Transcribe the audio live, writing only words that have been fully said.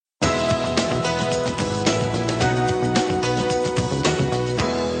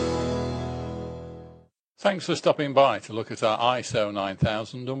Thanks for stopping by to look at our ISO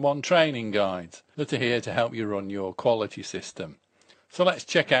 9001 training guides that are here to help you run your quality system. So let's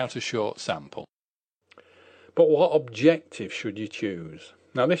check out a short sample. But what objective should you choose?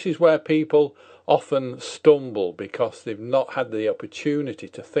 Now this is where people often stumble because they've not had the opportunity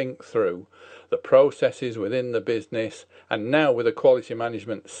to think through the processes within the business, and now with a quality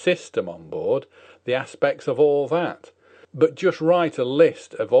management system on board, the aspects of all that. But just write a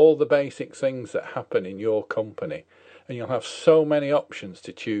list of all the basic things that happen in your company and you'll have so many options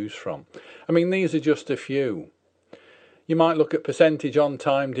to choose from. I mean, these are just a few. You might look at percentage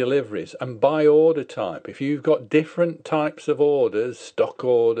on-time deliveries and by order type. If you've got different types of orders, stock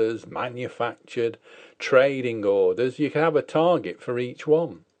orders, manufactured, trading orders, you can have a target for each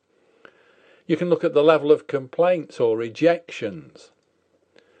one. You can look at the level of complaints or rejections.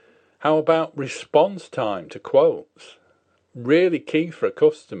 How about response time to quotes? Really key for a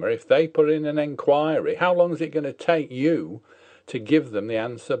customer. If they put in an enquiry, how long is it going to take you to give them the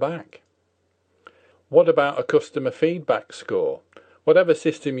answer back? What about a customer feedback score? Whatever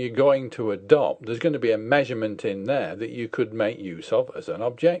system you're going to adopt, there's going to be a measurement in there that you could make use of as an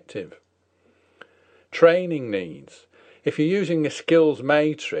objective. Training needs. If you're using a skills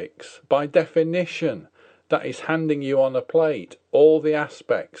matrix, by definition, that is handing you on a plate all the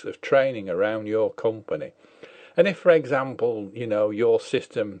aspects of training around your company. And if, for example, your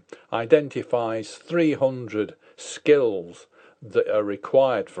system identifies 300 skills that are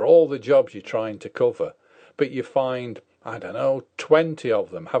required for all the jobs you're trying to cover, but you find, 20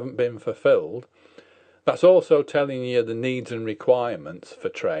 of them haven't been fulfilled, that's also telling you the needs and requirements for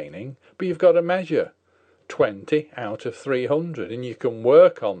training, but you've got to measure 20 out of 300, and you can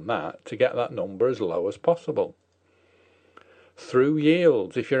work on that to get that number as low as possible. Through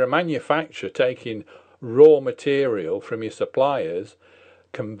yields, if you're a manufacturer taking raw material from your suppliers,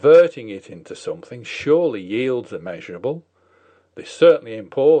 converting it into something, surely yields are measurable. They're certainly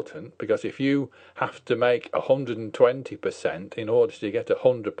important, because if you have to make 120% in order to get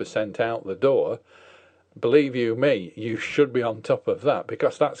 100% out the door, believe you me, you should be on top of that,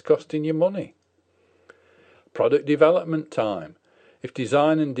 because that's costing you money. Product development time. If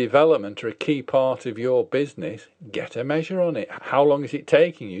design and development are a key part of your business, get a measure on it. How long is it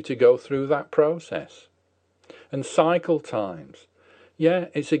taking you to go through that process? And cycle times. Yeah,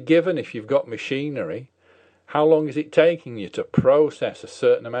 it's a given if you've got machinery. How long is it taking you to process a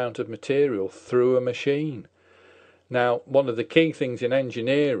certain amount of material through a machine? Now, one of the key things in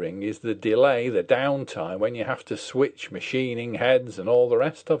engineering is the delay, the downtime, when you have to switch machining heads and all the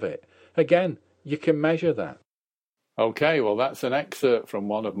rest of it. Again, you can measure that. Okay, well, that's an excerpt from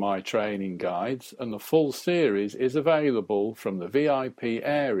one of my training guides, and the full series is available from the VIP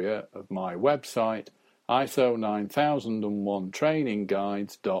area of my website,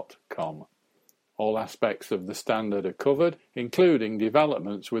 ISO9001trainingguides.com. All aspects of the standard are covered, including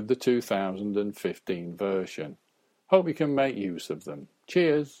developments with the 2015 version. Hope you can make use of them.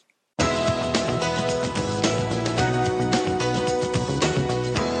 Cheers!